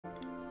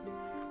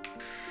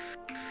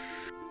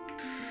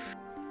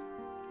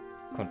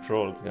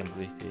Controls, ganz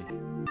wichtig.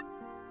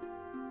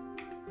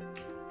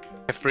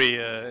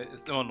 Jeffrey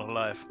ist immer noch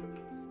live.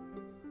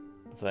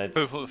 Seit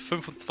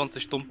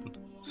 25 Stunden.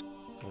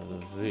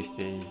 das ist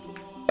wichtig.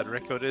 Der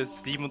Rekord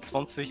ist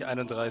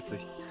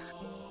 27:31.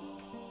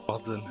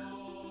 Macht Sinn.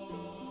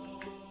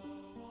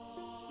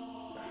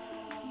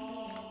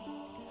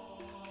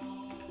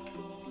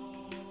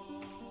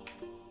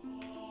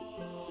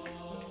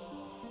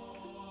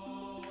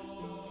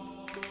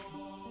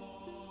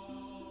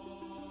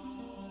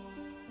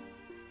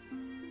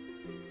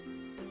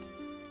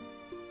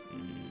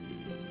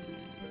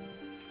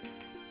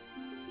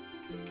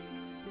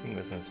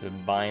 Was ist das für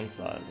Beins,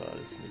 Alter?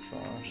 Das ist nicht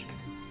verarschen.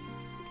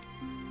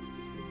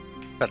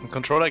 Hat ein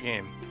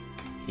Controller-Game.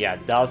 Ja,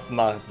 das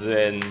macht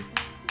Sinn.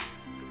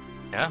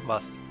 Ja,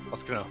 was?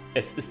 Was genau?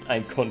 Es ist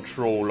ein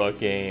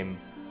Controller-Game.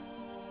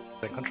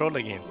 Ein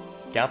Controller-Game.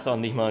 Gab doch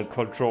nicht mal einen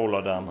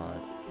Controller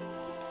damals.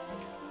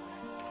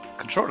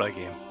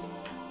 Controller-Game.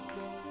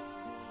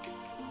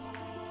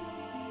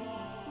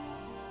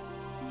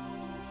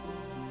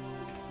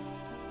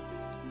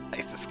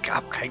 Es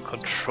gab keinen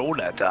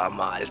Controller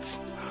damals.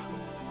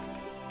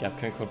 Gab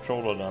keinen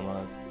Controller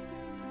damals.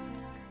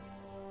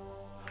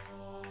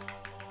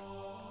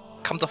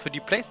 Kommt doch für die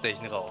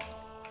PlayStation raus.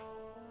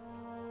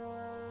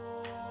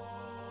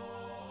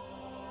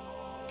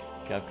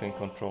 Gab keinen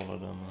Controller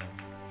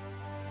damals.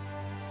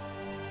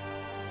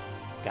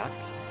 Duck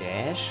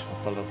Dash?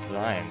 Was soll das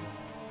sein?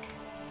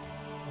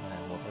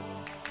 Naja,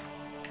 whatever.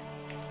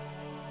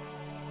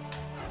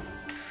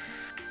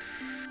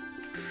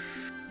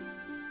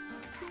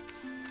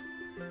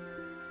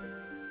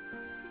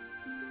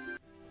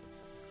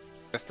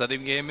 Was da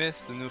dem Game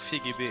ist, sind nur 4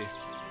 GB.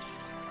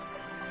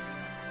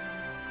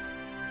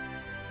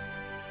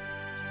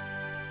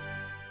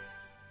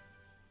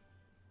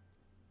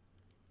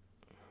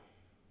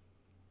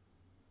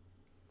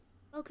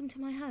 Welcome to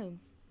my home.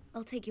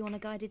 I'll take you on a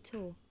guided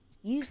tour.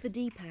 Use the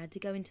D-pad to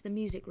go into the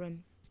music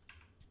room.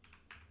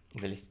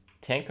 Will ich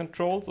Tank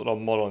Controls oder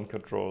Modern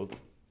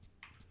Controls?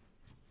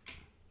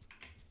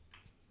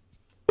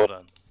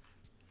 Modern.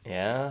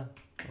 Ja,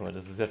 aber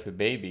das ist ja für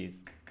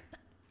Babys.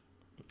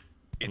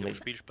 Geht um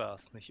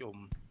Spielspaß, nicht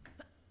um.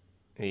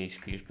 Wie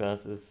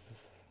Spielspaß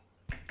ist.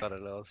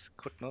 Geradeaus.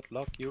 Could not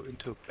log you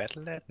into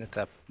Battle.net. Nicht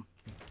da.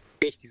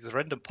 Ich dieses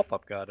random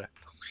Pop-up gerade.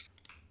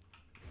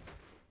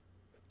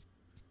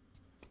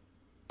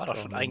 War doch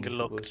schon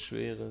eingeloggt. Was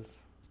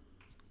Schweres.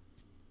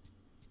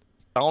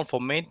 Down for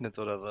Maintenance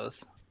oder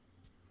was?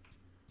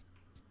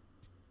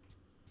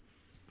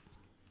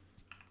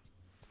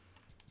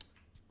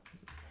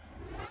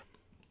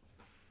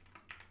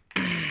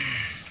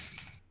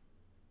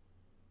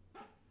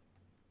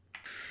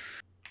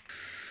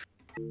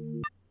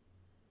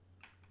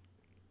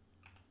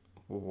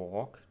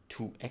 Walk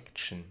to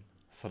Action.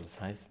 Was soll das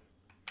heißen?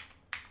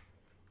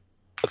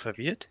 So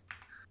verwirrt?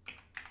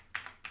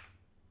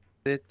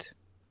 Sit.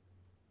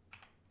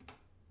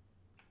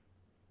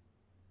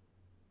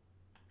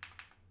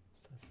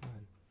 Was soll das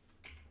sein?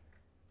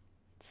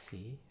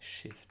 C,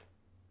 Shift.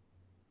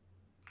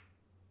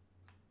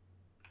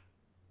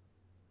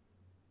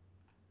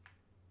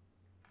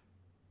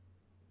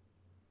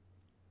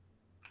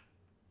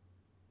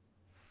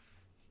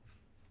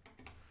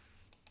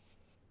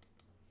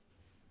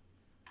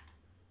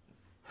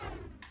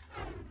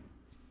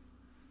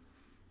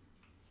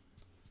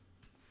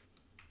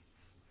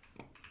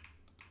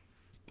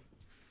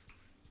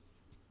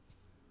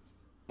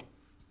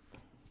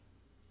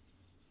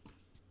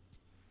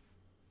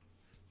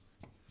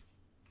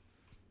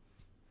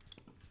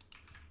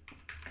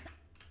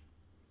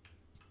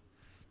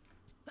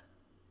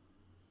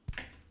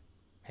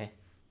 Hä?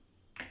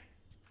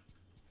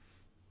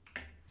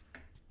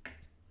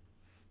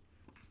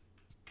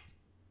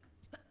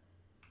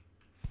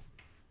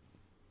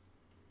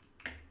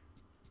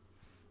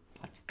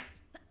 What?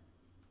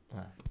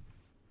 Ah.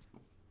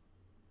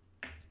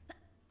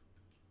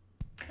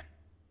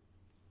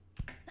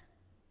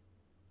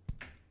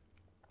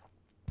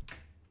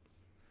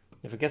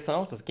 Ich habe gestern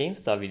auch das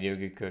GameStar-Video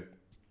geguckt.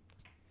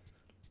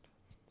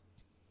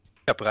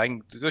 Ich hab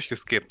rein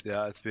durchgeskippt,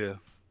 ja, als wir.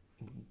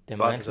 Der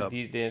Wartet meinte, ab.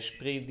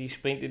 die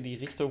springt in die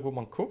Richtung, wo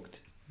man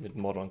guckt. Mit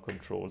Modern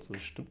Controls.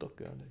 Das stimmt doch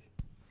gar nicht.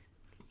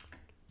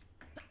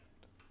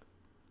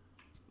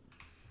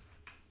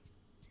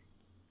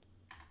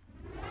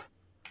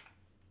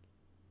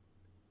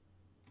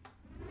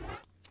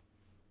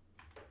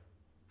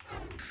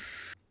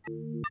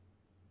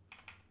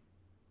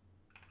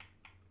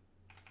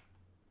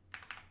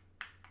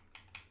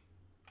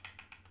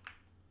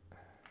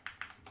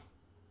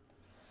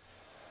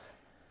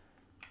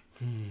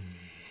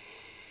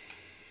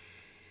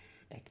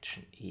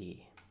 Action E.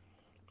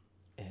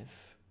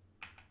 F.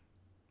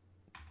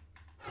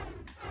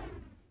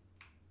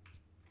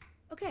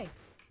 Okay,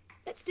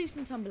 let's do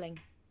some tumbling.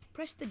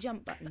 Press the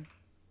jump button.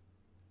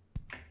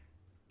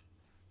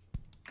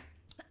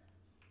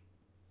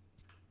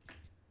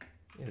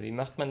 Ja, wie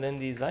macht man denn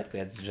die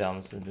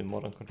Seitwärts-Jumps in den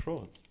Modern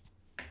Controls?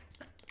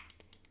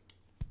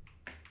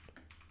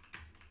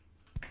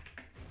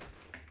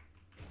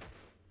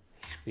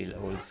 Ich Spiel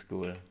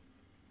oldschool.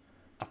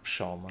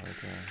 Abschaum, Alter.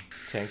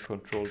 Tank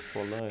Controls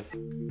for Life.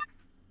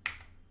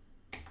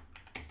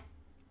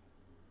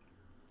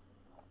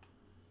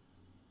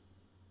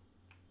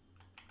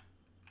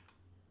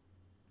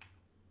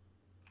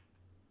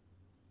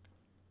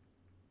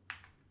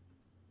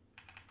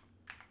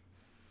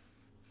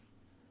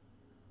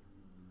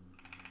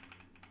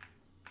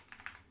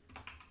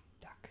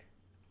 Duck.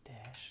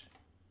 Dash.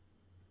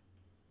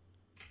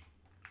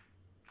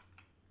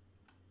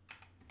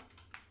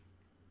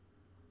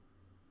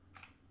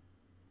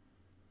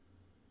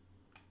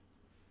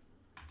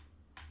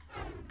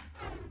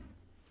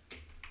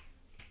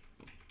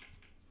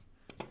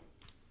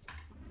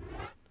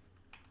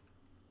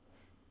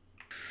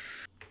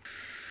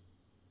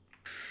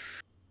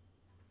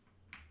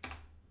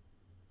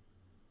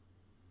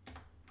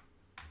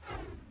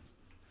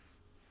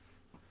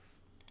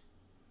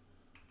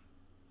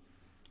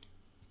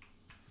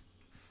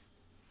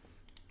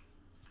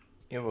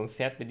 Ja, warum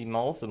fährt mir die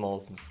Maus immer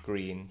aus dem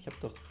Screen? Ich hab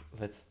doch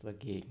was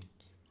dagegen.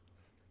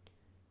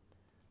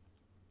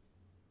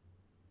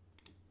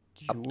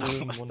 Hab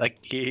doch was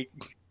dagegen.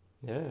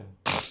 Ja,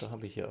 da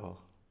habe ich ja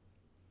auch.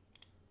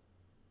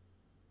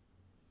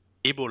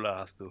 Ebola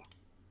hast du.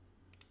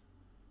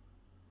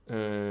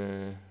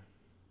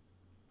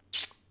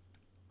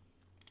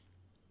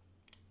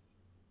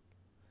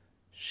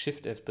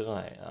 Shift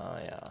F3.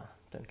 Ah ja,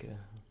 danke.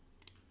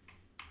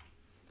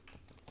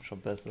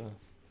 Schon besser.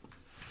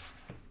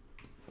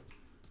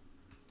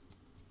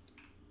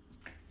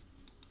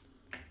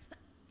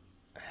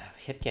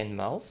 Ich hätte gern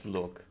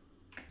Maus-Look.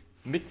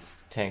 Mit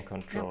Tank Now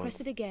Controls.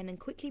 press it again and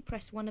quickly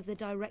press one of the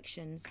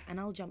directions and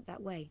I'll jump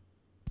that way.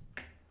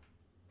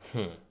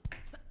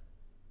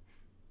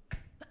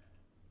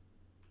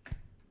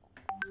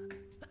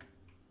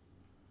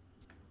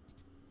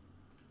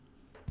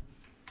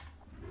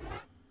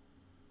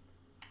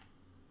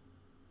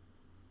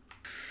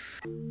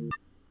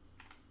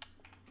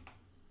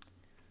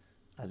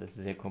 Alles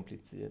sehr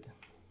kompliziert.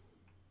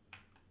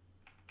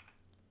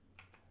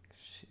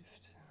 Shift.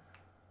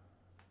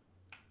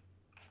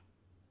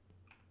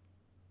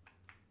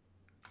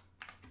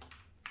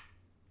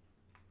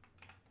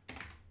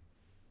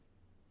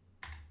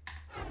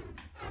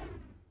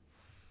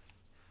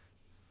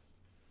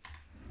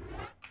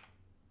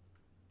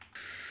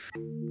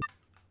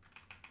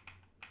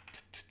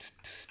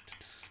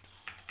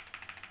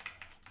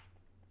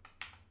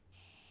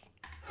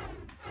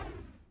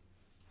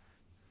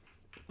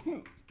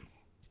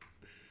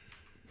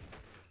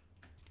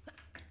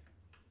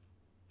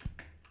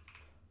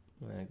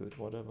 Na gut,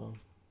 whatever.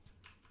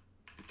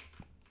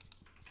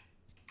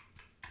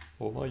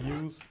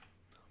 Overuse.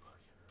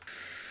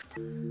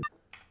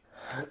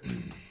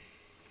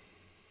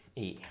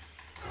 E.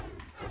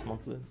 Das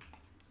macht Sinn.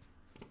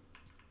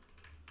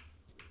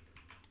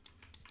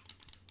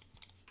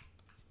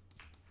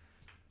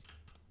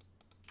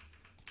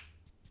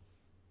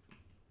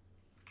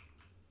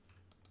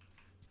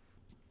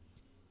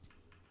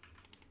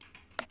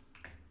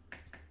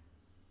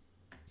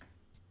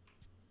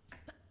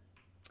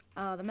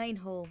 Ah, the main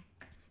hall.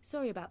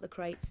 Sorry about the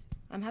crates.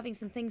 I'm having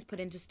some things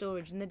put into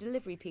storage and the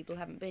delivery people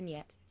haven't been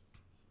yet.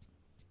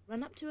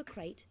 Run up to a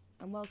crate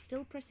and while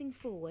still pressing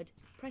forward,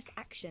 press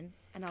action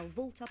and I'll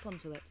vault up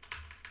onto it.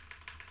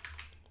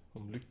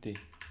 Warum lügt die?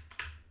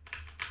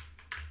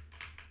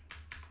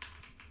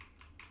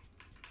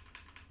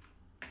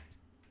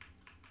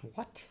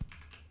 What?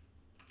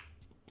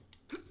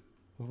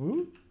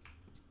 Who?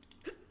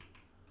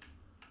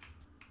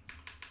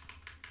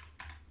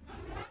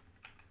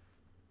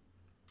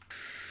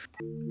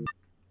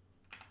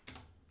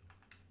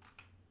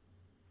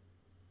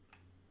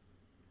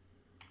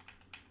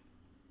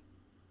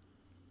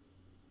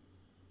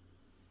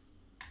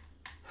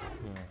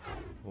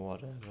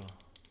 Whatever.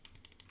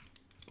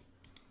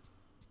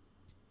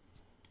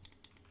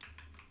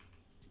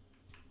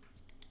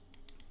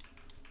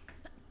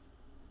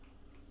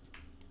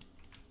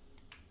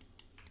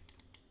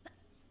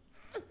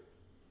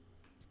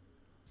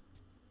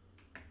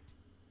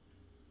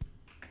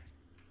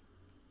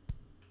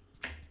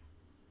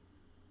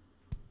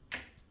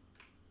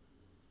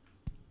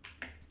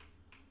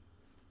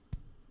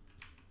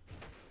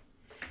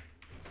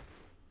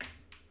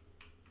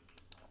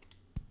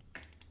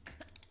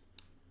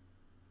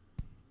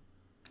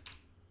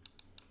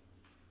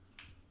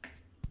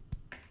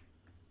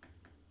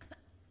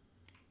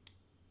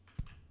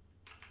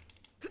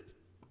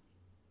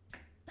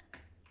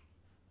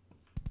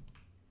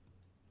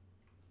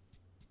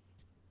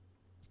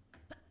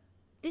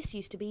 This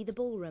used to be the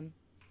ballroom,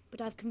 but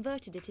I've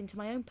converted it into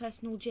my own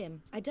personal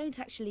gym. I don't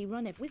actually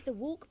run it with the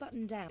walk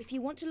button down. If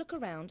you want to look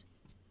around,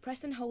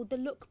 press and hold the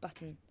look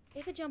button.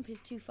 If a jump is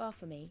too far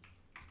for me,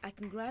 I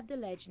can grab the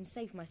ledge and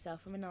save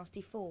myself from a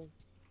nasty fall.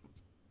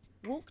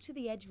 Walk to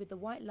the edge with the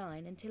white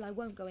line until I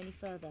won't go any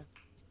further.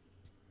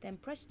 Then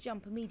press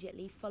jump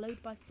immediately,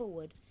 followed by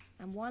forward,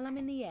 and while I'm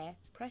in the air,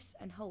 press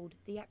and hold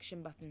the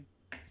action button.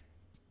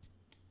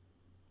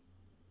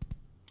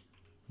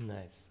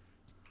 Nice.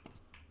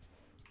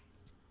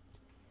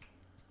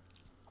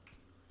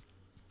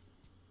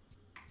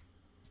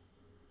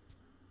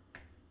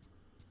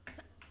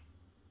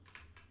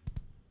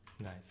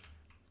 Nice.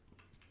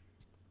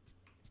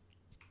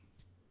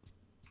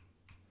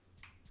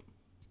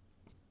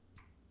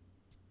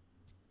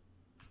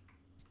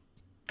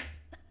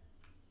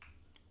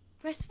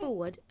 Press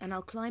forward and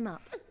I'll climb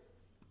up.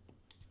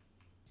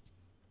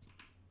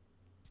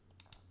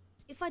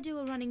 If I do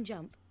a running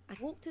jump, I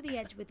walk to the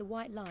edge with the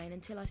white line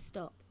until I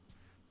stop.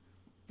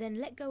 Then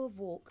let go of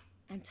walk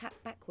and tap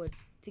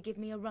backwards to give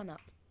me a run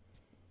up.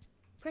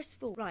 Press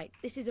forward. Right,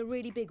 this is a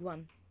really big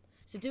one.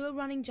 So do a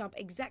running jump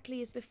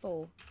exactly as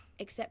before,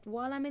 except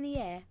while I'm in the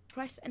air,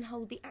 press and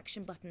hold the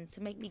action button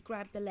to make me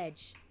grab the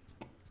ledge.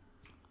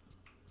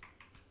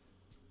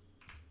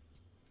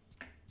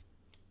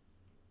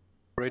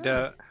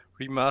 Raider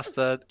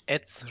Remastered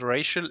adds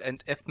racial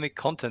and ethnic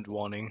content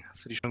warning.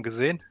 Hast du die schon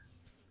gesehen?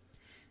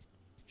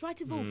 Try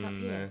to vault up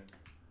here. Nee.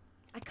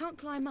 I can't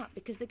climb up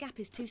because the gap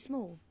is too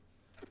small.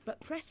 But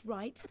press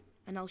right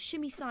and I'll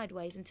shimmy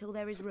sideways until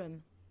there is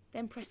room.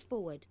 Then press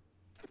forward.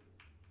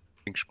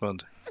 Bin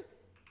gespannt.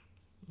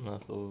 Na,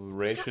 so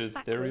racial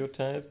Tap backwards,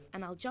 stereotypes.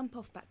 and I'll jump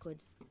off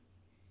backwards.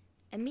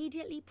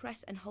 Immediately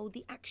press and hold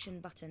the action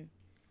button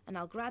and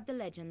I'll grab the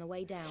ledge on the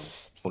way down.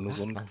 Und nur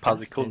so ein Man paar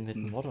das denn mit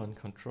Sekunden. Modern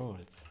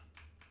Controls?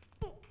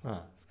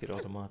 Ah, es geht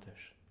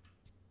automatisch.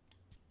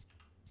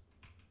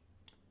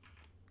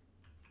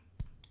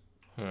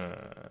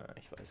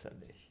 Ich weiß ja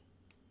nicht.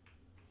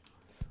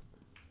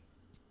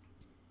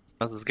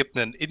 Also es gibt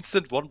einen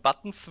Instant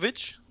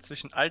One-Button-Switch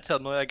zwischen alter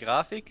und neuer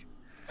Grafik.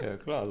 Ja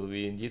klar, so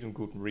wie in jedem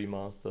guten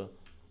Remaster.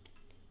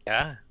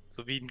 Ja,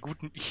 so wie einen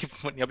guten... Die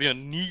habe ich noch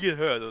nie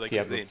gehört oder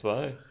Diablo gesehen.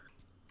 2?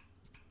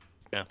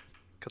 Ja.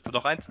 Kannst du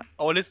noch eins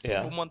auflisten,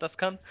 Ja. wo man das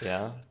kann?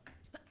 Ja,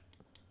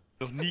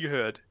 Noch nie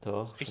gehört.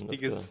 doch.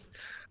 Richtiges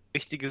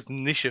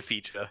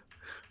Nische-Feature.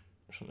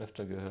 Schon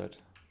öfter gehört.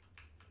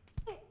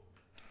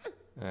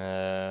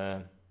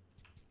 Ja,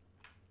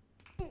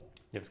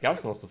 was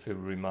gab's noch so für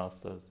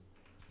Remasters?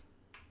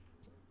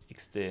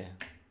 XD.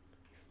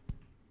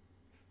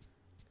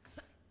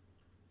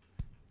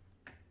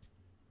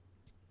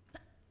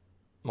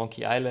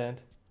 Monkey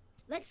Island.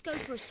 Let's go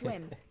for a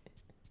swim.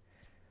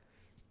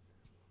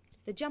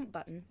 The jump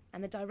button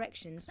and the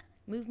directions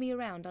move me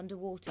around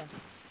underwater.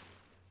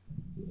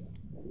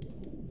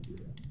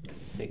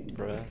 Sick,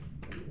 bruh.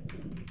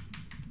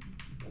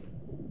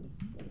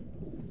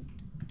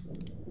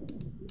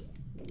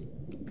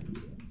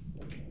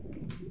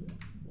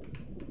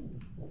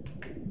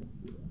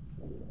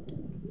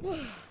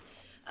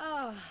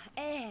 Ah,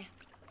 air.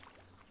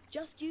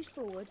 Just use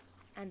forward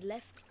and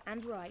left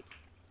and right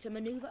to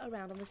maneuver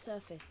around on the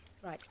surface.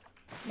 Right.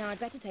 Now I'd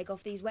better take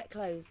off these wet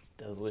clothes.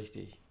 Das ist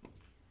richtig.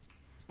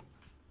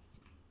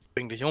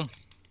 Bring dich um.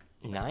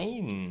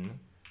 Nein!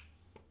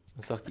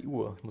 Was sagt die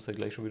Uhr? Ich muss ja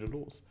gleich schon wieder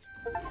los.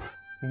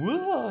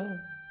 Uah!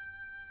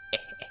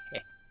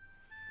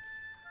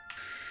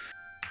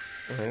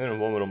 Okay, dann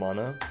wollen wir doch mal,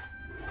 ne?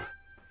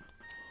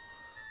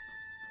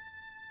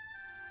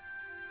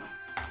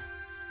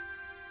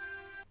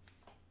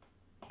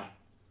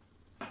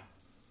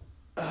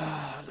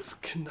 Ah, das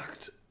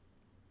knackt.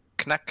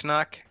 Knack,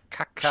 knack,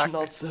 kack, kack,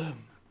 Schnauze.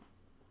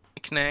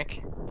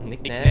 knack,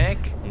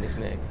 Knickknacks.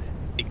 Knickknacks.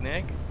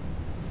 knack.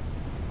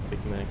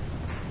 Big Macs.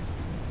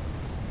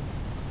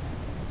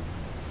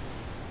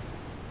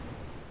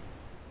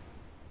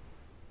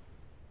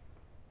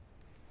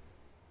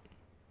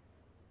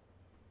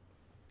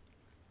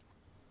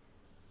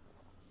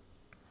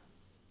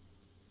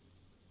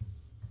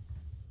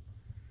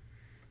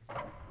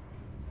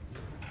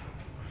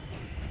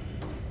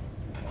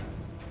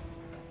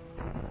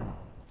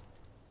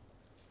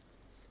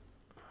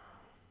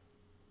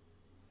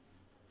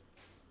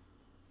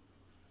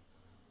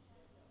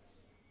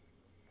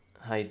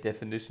 High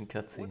definition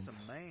What's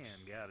cutscenes. a man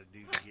gotta do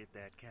to get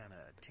that kind of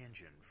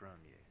attention from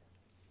you?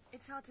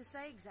 It's hard to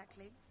say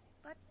exactly,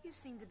 but you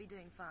seem to be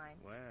doing fine.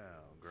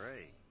 Well,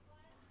 great.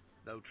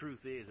 Though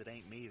truth is, it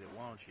ain't me that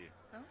wants you.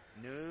 Oh?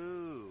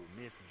 No,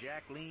 Miss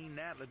Jacqueline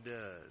Natler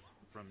does.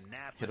 From Ich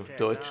hätte Natler auf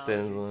Deutsch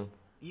stellen Technologies. sollen.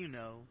 You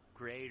know,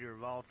 creator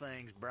of all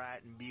things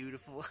bright and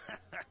beautiful.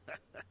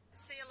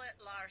 Seal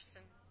it,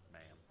 Larson.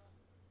 Ma'am.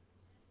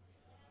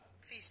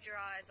 Feast your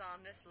eyes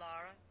on this,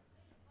 Lara.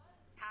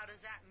 How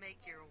does that make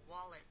your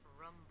wallet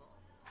rumble?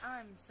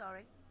 I'm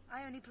sorry.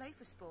 I only play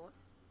for sport.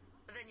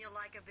 Then you'll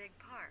like a big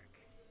park.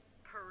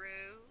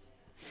 Peru?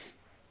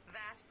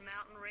 Vast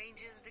mountain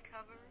ranges to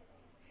cover?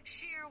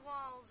 Sheer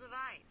walls of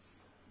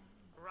ice?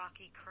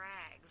 Rocky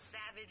crags,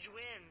 savage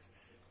winds?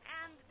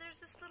 And there's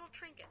this little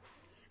trinket.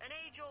 An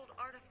age-old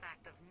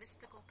artifact of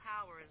mystical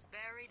power is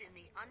buried in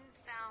the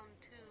unfound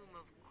tomb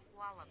of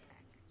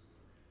Qualapec.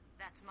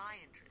 That's my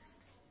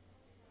interest.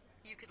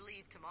 You could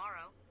leave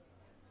tomorrow.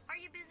 Are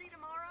you busy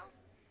tomorrow?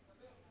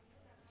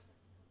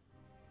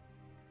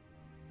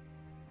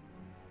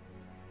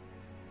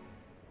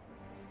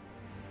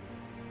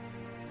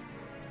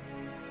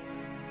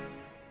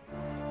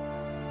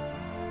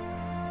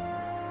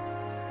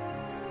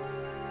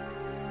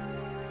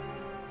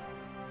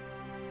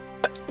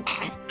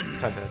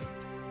 Krankheit.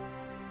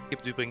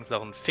 Gibt übrigens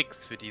auch einen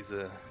Fix für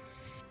diese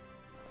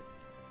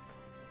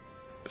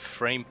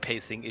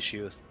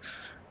Frame-Pacing-Issues.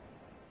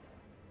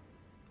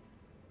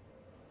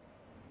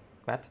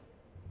 Was?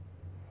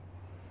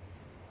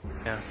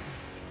 Ja,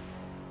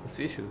 Was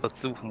für Issues?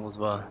 kurz suchen, wo es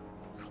war.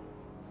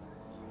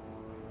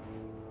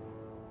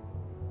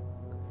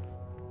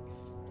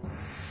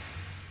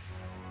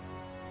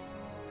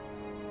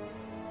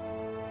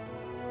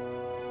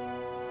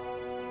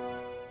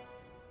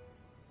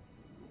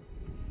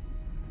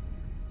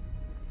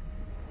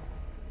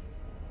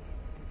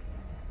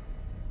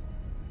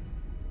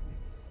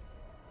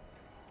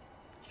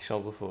 Ich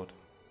schau sofort.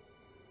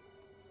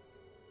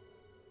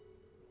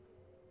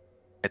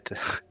 Hätte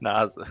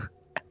Nase.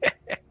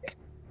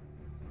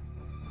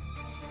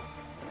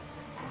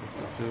 Was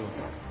bist du?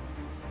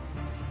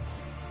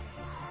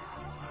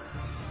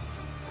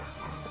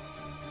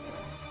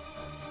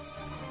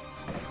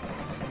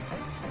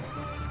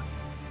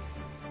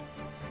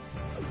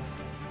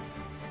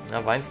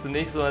 Na, weinst du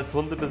nicht so als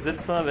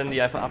Hundebesitzer, wenn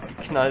die einfach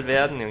abgeknallt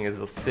werden? Junge,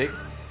 ist das sick.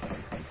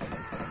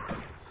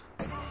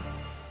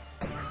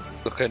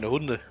 Doch keine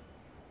Hunde.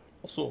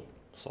 Ach so,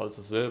 ist alles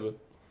dasselbe.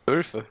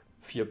 Wölfe.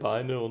 4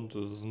 Beine und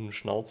so eine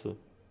Schnauze.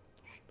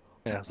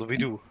 Ja, so wie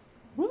du.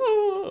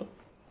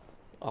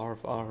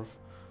 Arf, arf.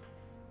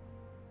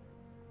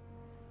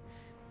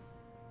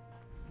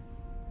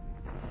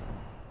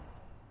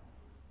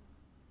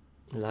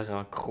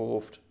 Lara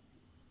Croft.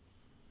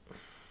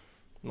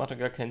 Macht doch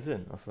gar keinen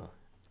Sinn. Achso,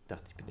 ich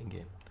dachte, ich bin in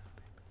Game.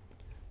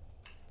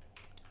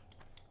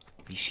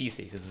 Wie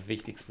schieße ich? Das ist das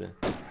Wichtigste.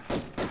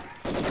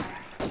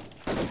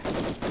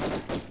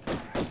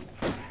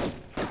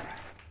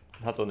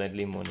 Hat doch nicht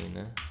Limoni,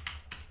 ne?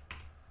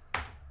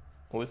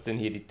 Wo ist denn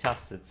hier die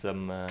Taste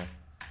zum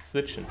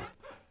Switchen?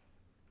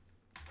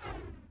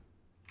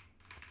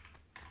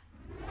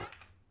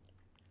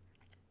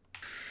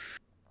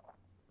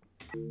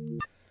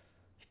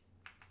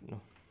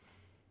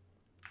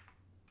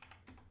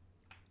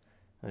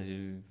 Also,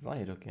 die war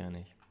hier doch gar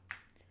nicht.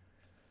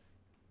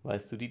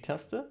 Weißt du die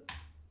Taste?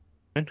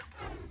 Nein.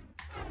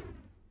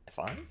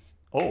 F1?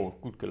 Oh,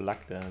 gut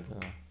gelackt, Alter.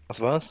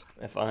 Was war's?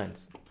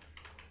 F1.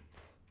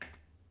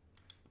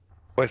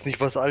 Weiß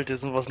nicht, was alt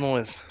ist und was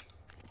Neues.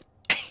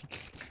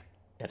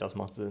 Ja, das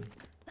macht Sinn.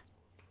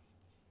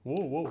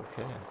 Wow, wow,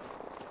 okay.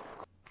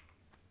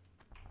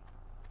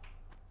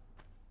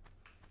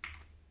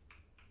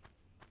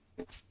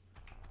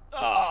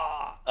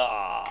 Ah,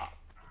 ah.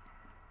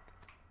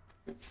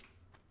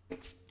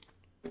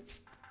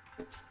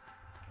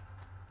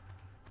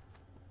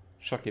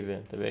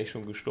 Schockgewehr, da wäre ich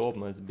schon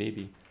gestorben als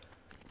Baby.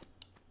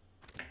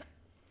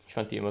 Ich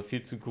fand die immer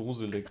viel zu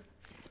gruselig.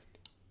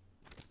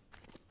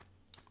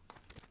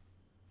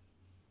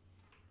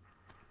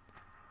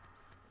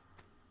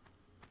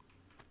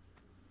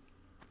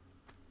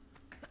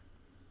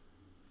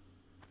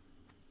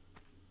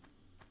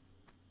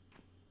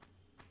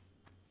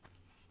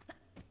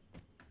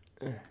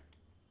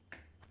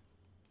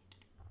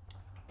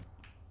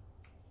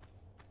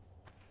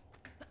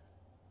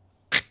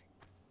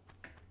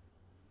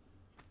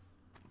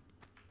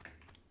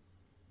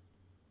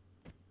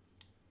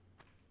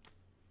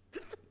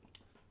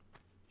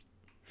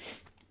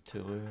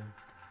 Terror.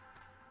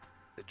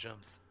 The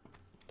Jumps.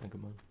 Danke,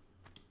 Mann.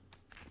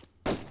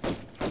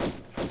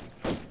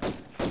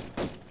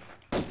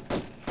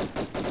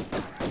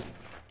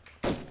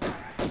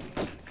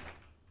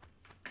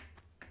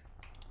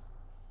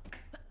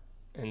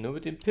 Nur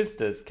mit den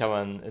Pistols kann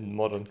man in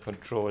Modern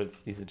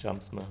Controls diese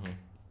Jumps machen.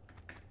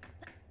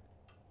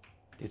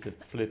 Diese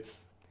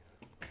Flips.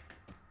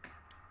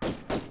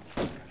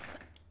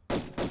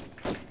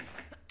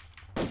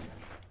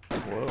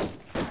 Wow.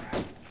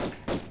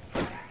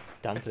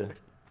 Dante.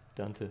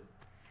 Dante.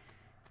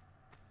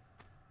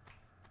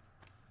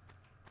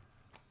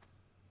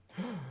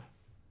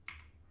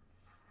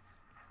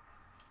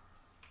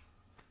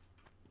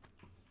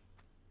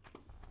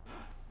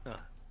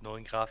 Ja,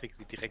 neuen Grafik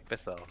sieht direkt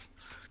besser aus.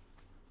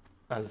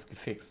 Alles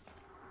gefixt.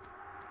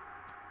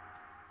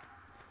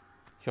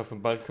 Ich hoffe,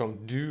 bald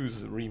kommt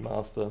Deuce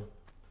Remaster.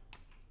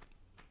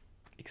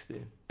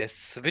 XD. Der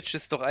Switch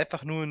ist doch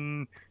einfach nur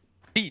ein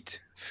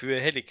Cheat für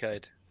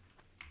Helligkeit.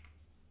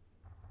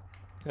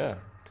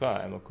 Ja, klar,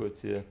 einmal kurz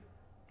hier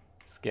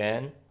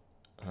Scan.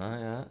 Ah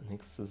ja,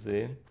 nichts zu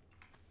sehen.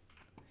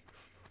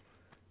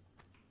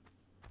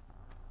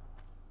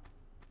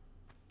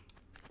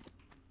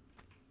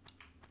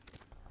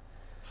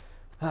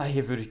 Ah,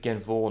 hier würde ich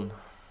gern wohnen.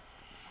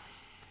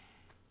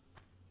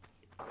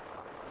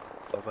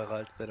 Sauberer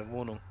als deine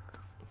Wohnung.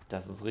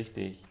 Das ist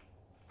richtig.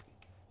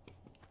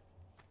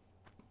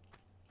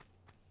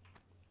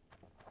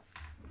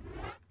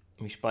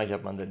 Wie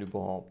speichert man denn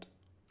überhaupt?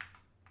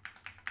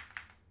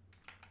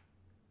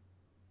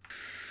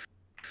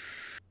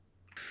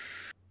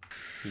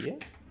 Hier?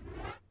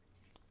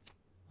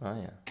 Ah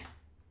ja.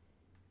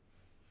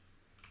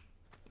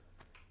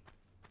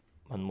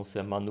 Man muss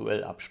ja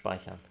manuell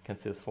abspeichern.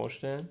 Kannst du dir das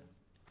vorstellen?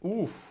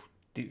 Uff,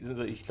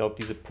 ich glaube,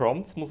 diese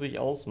Prompts muss ich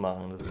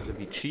ausmachen. Das ist ja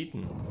wie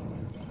Cheaten.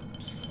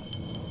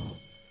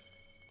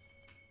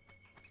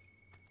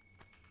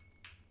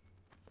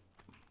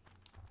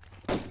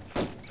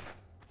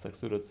 Was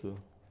sagst du dazu?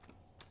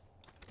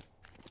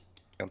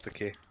 Ganz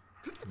okay.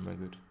 Na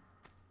gut.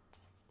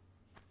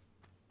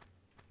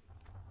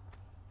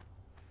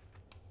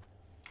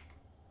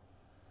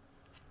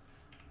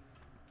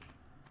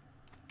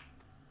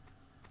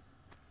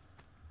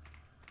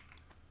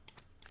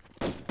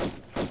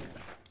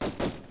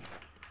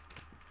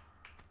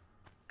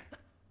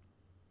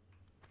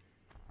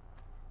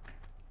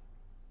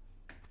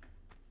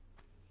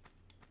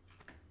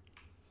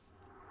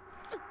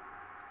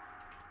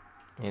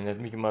 Erinnert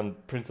mich immer an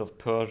Prince of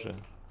Persia.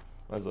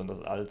 Also an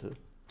das alte.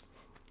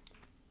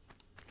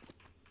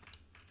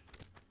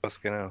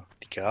 Was genau?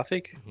 Die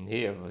Grafik?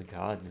 Nee, aber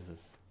ja,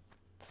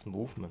 das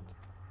Movement.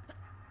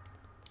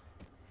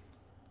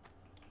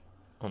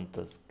 Und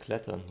das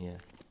Klettern hier.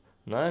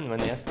 Nein,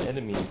 meine ersten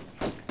Enemies.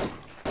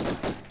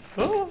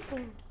 Oh.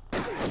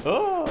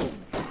 Oh.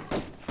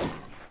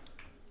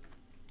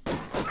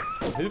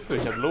 Hilfe,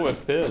 ich hab Low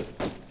FPS.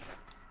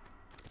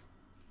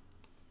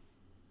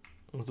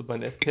 Und so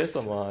mein FPS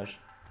am Arsch.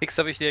 Nix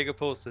habe ich dir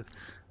gepostet.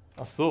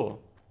 Ach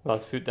so,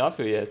 was für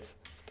dafür jetzt?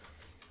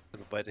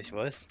 Soweit ich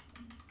weiß.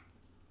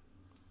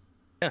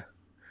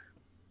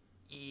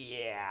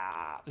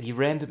 Ja, wie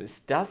random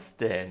ist das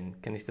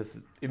denn? Kann ich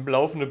das im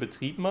laufenden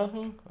Betrieb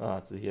machen? Ah,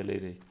 hat sich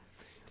erledigt.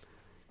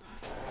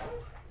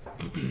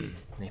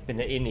 Ich bin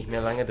ja eh nicht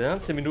mehr lange da,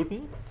 10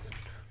 Minuten.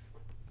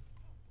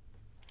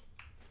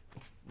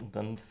 Und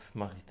dann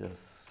mache ich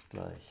das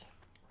gleich.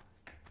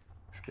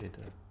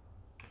 Später.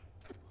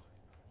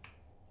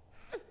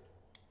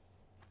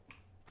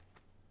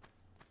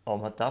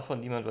 Warum hat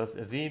davon niemand was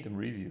erwähnt im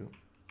Review?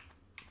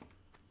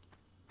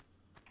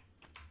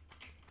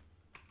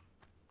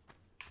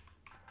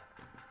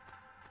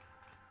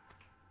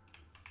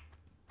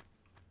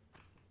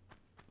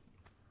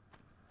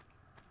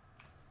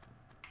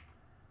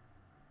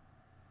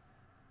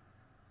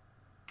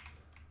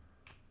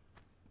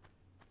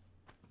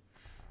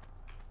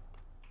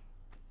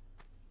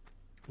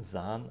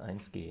 Sahn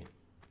 1G.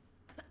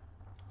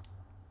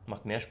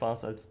 Macht mehr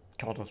Spaß als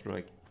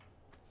Counter-Strike.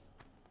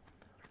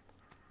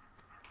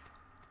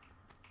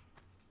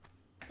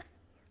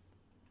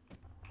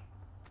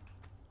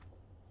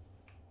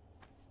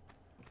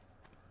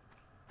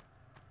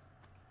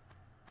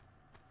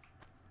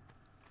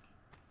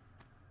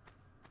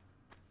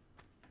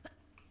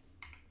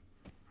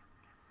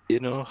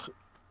 Hier noch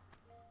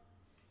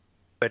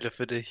Battle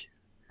für dich.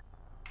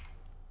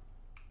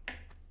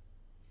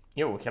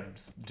 Jo, ich habe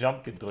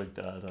Jump gedrückt,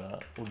 Alter.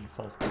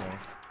 Unfassbar.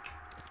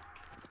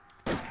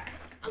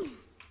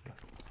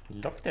 Wie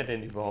lockt der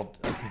denn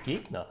überhaupt auf den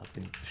Gegner?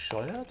 Bin ich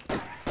bescheuert?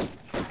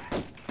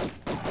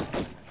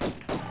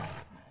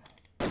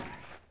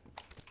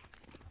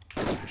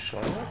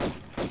 Bescheuert?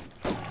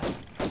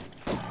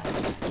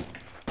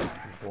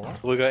 Boah.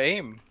 Ruhiger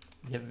Aim.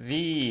 Ja,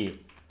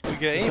 wie?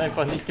 Ruhiger Das ist Aim.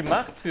 einfach nicht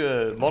gemacht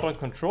für Modern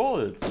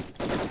Controls.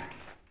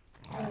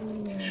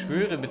 Ich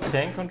schwöre, mit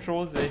Tank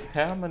Controls wäre ich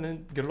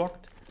permanent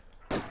gelockt.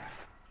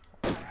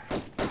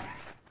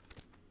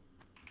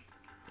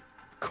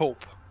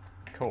 Cope.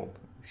 Cope,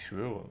 ich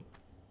schwöre.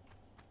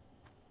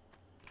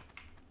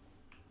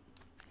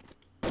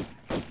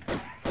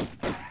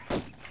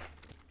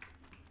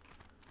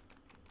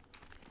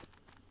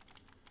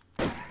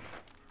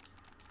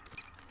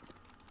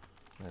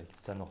 Da gibt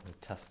es da noch eine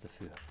Taste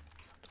für.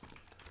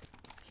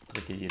 Ich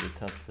drücke jede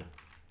Taste.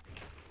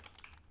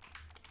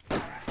 Ja,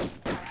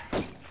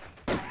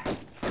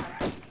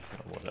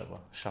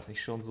 whatever. Schaffe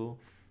ich schon so.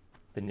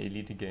 Bin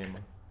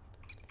Elite-Gamer.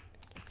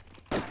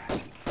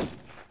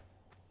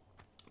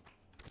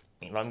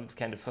 Warum gibt es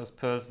keine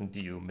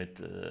First-Person-View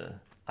mit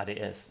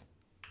ADS?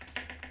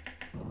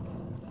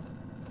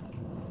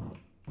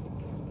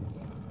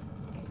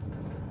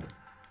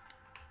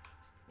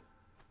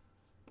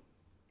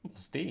 Was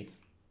ist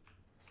das?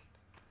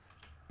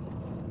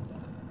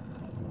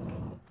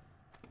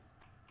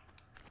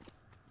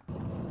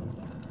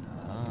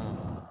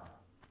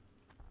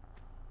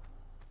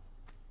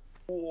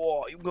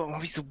 Boah, Junge, warum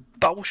hab ich so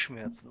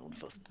Bauchschmerzen?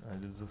 Unfassbar.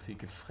 Weil du so viel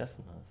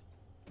gefressen hast.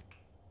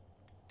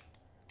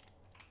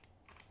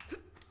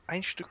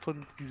 Ein Stück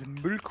von diesem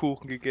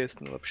Müllkuchen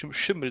gegessen, da war bestimmt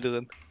Schimmel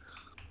drin.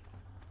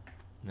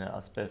 Ne,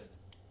 Asbest.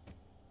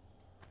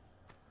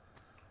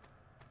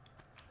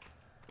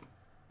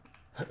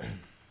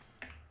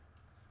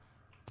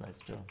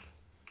 Nice job.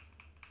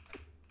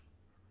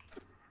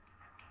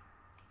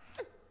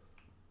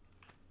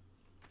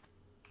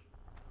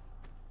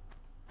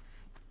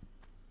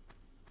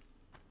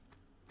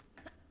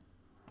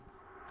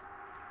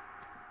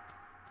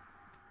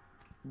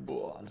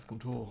 Boah, alles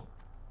kommt hoch.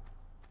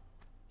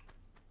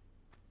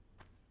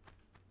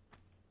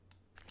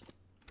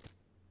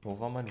 Wo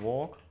war mein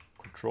Walk?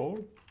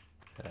 Control?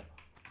 Ja.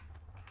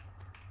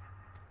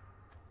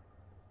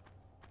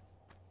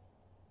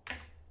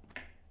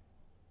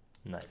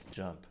 Nice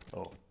jump.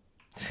 Oh.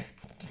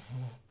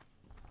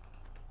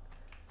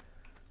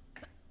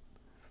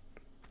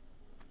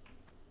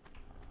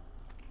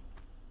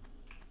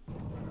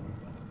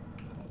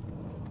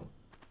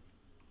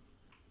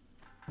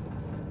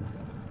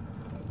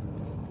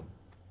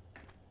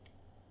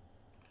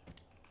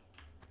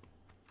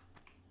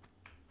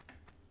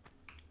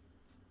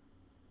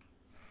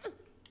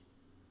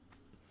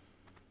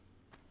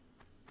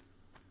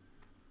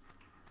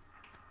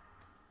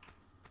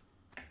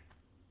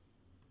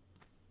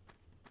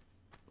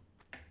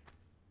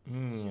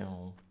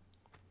 Miau.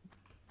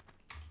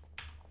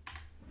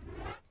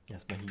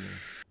 Erstmal hier.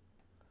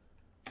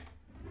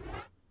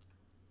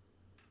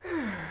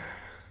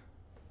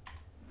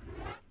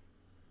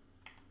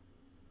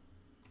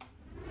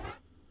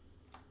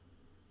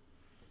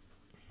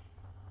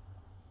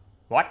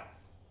 What?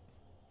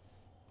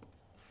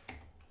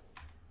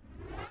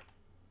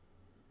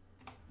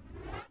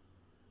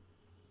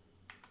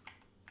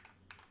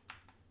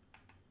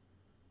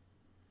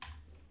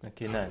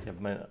 Okay, nice. Ich habe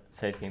mein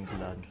Save Game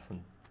geladen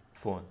von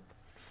vorhin.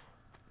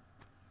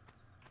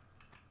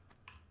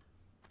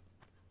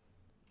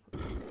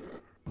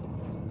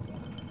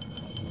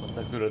 Was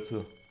sagst du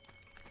dazu?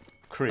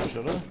 Cringe,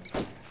 oder?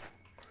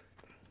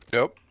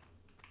 Ja.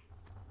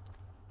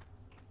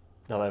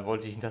 Dabei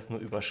wollte ich das nur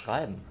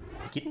überschreiben.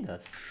 Wie geht denn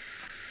das?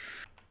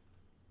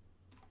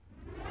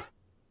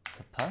 Ist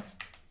das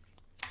passt?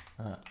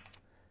 Ah.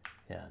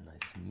 Ja,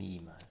 nice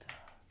Meme, Alter.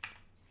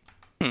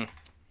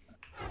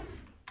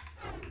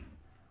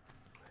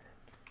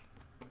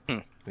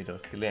 Wieder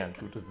was gelernt.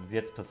 Gut, dass es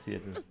jetzt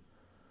passiert ist.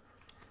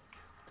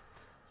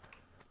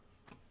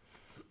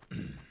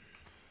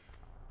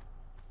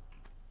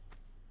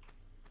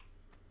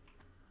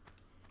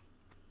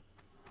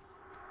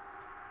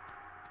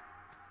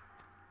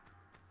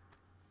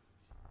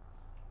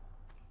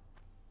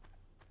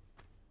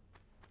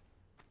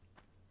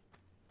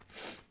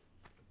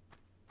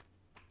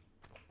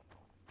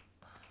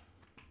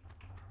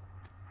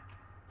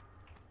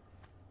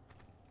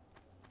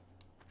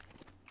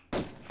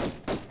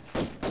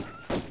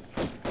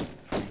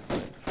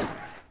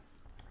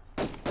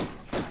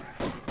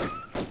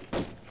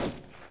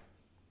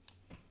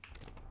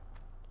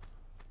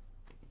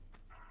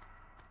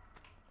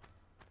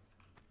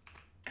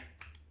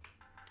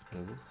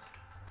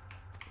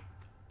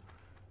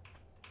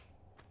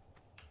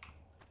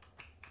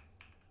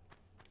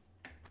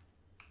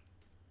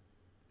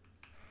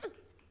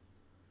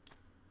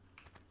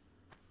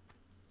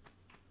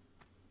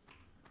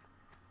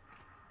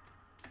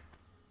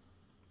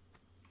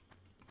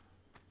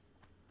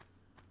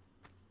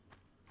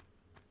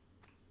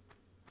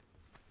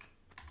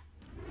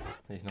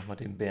 Will ich nochmal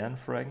den Bären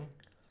fraggen?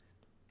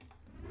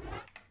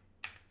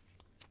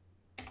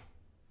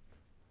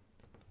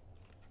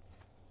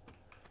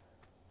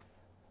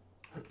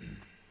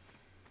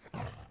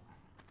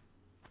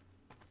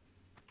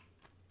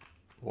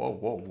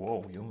 Wow, wow,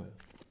 wow, Junge.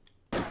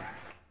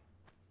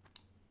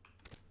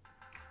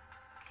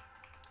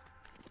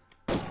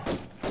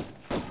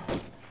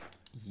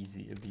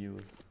 Easy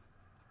abuse.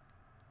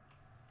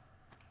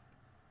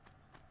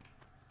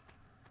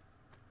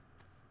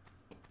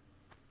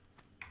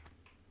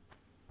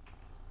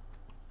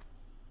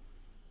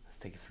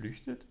 Ist der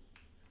geflüchtet?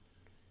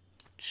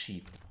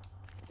 Cheap.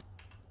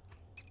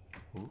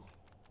 What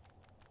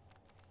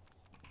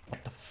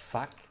the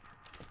fuck?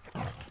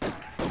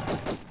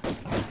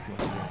 Nichts mehr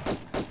gesehen.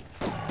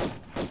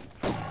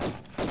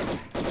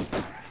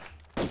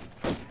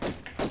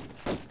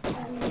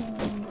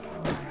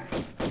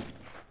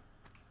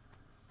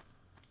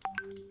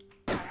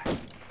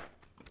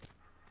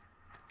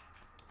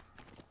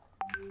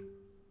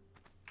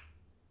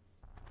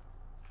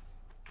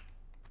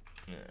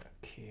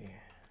 Okay.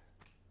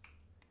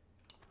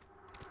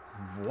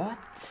 What?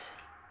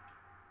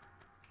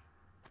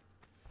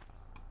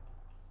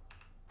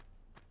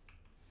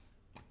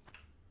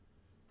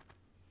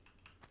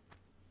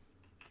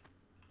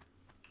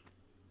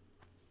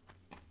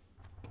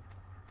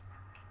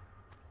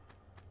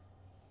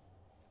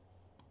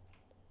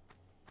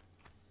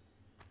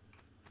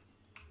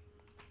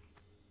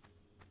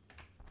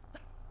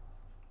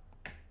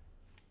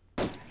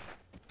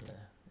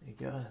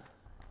 Egal.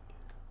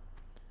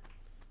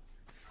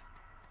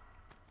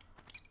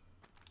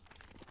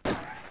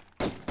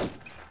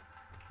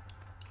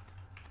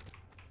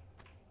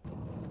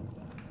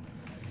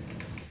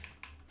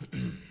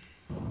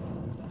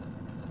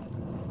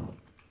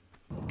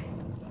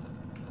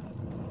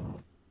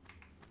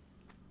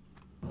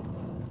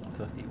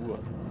 Sagt die Uhr.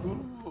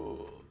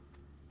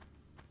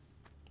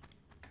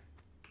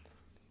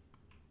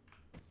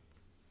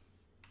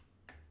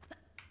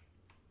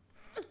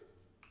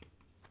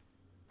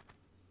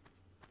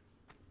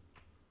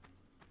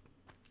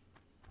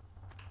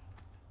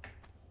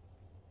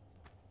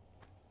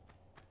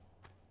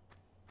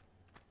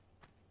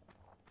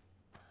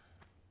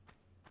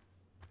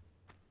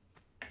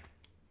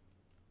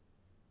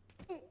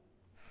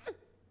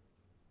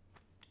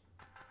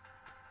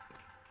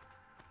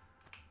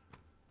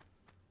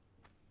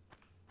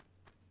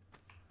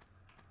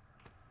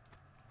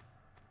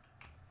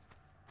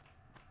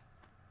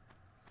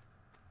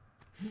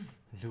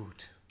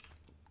 Loot.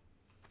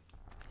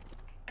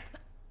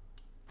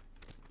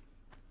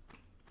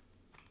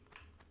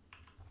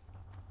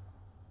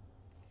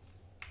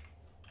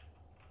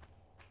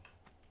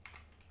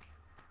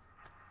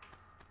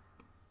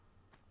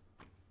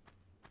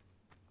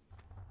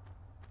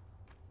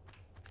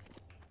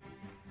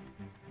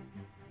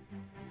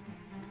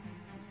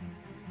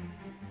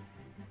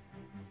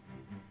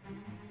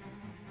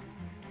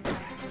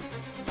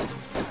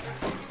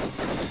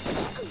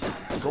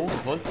 Bro, du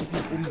sollst dich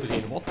nicht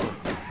umdrehen. What the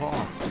fuck?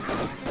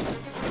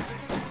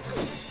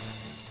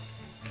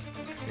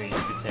 Nee, ich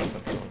spiel Tank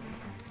Controls.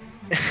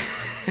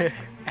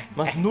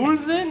 Macht null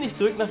Sinn. Ich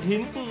drück nach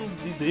hinten und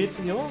die dreht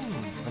sich um.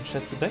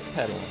 Anstatt zu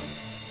backpedalen.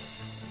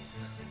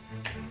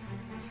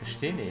 Ich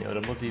verstehe nicht.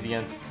 Oder muss ich die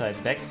ganze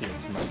Zeit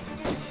Backflips machen?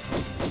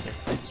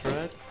 That's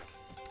right.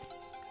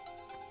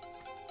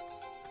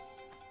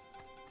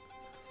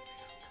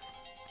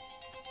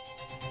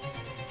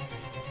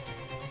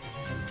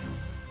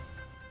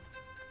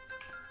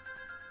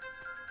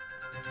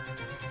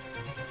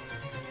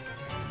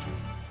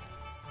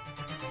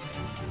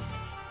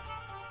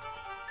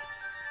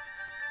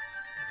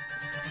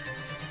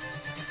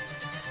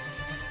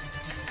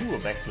 Pur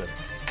Backflip.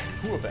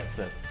 Pur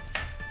Backflip.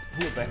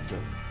 Pur Backflip.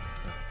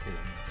 Okay.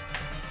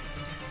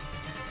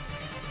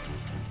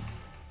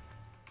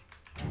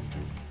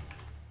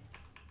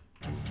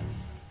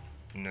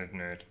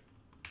 Nöt.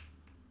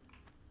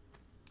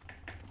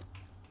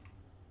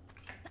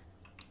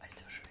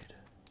 Alter Schwede.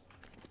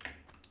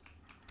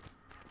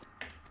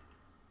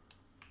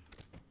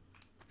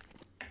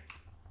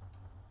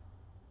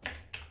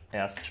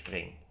 Erst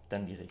springen,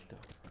 dann die Richtung.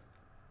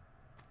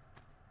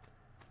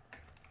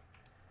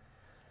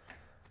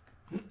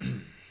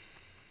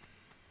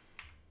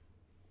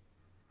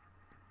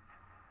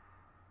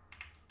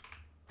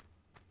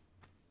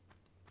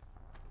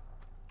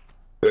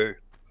 Hey,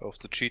 hör auf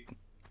zu cheaten.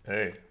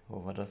 Hey,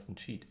 wo war das ein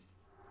Cheat?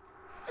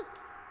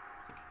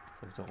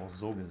 Das habe ich doch auch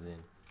so gesehen.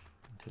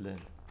 Ein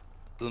Talent.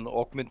 So eine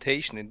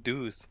Augmentation in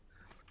Deuce.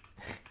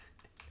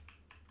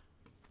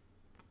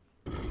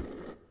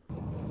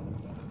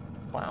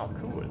 Wow,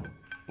 cool.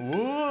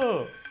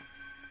 Wow.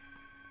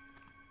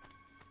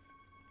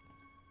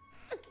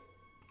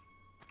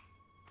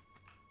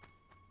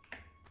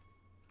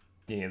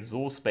 Ich hab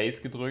so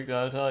Space gedrückt,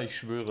 Alter. Ich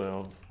schwöre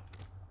auf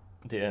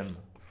DM.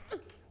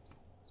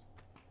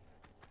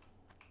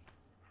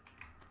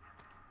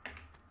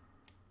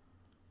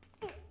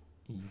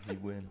 Easy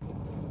win.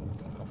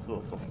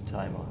 Achso, ist auf dem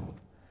Timer.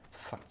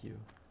 Fuck you.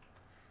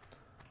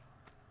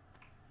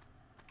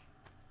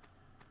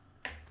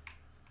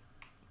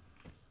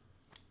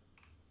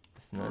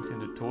 Ist das hier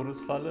eine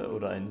Todesfalle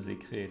oder ein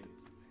Sekret?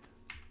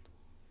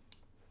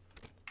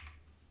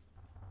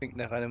 Klingt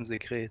nach einem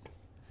Sekret.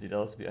 Sieht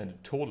aus wie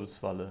eine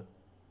Todesfalle.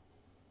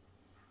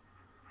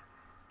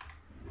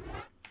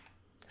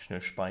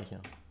 Schnell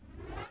speichern.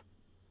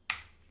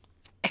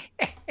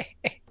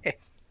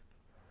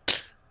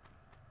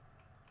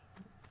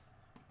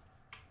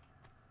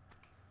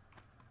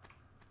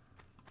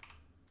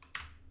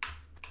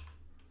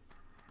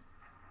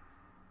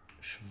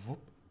 Schwupp.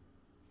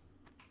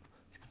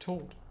 Ich bin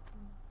tot.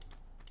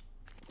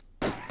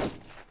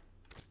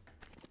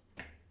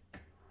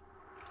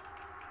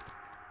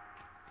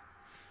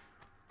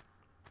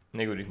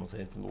 Na gut, ich muss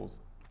jetzt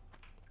los.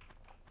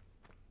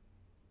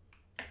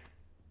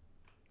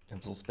 Ich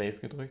hab so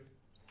Space gedrückt.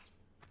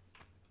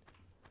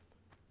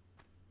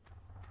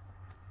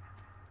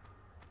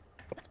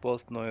 Du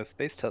brauchst eine neue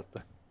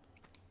Space-Taste.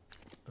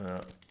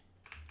 Ja.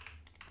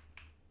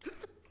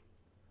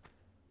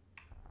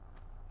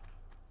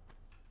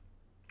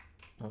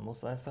 Man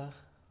muss einfach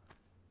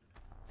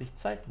sich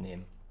Zeit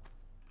nehmen.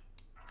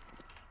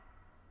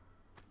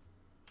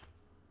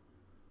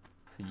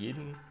 Für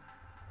jeden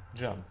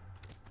Jump.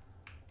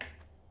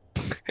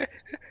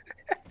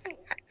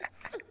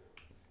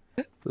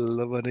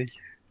 Aber nicht.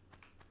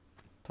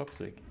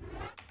 Toxic.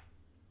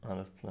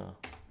 Alles klar.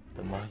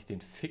 Dann mache ich den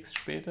fix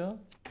später.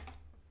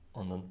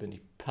 Und dann bin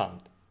ich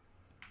pumped.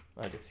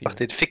 Alter, Mach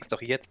den Fix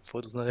doch jetzt,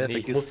 bevor du es nachher Nee,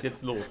 ich vergisst. muss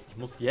jetzt los. Ich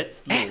muss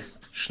jetzt los.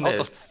 Schnell.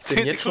 Doch Ich 10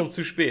 bin jetzt schon Sekunden.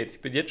 zu spät.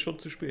 Ich bin jetzt schon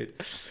zu spät.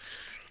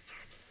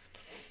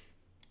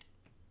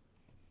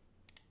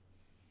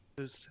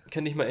 Das- Ich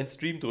kann nicht mal in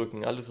Stream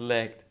drücken. Alles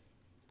laggt.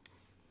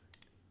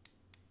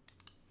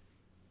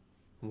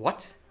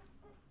 What?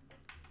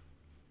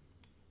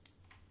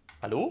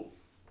 Hallo?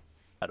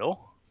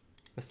 Hallo?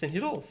 Was ist denn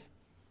hier los?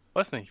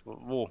 Weiß nicht,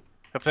 wo?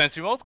 Ich hab deinen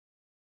Stream aus.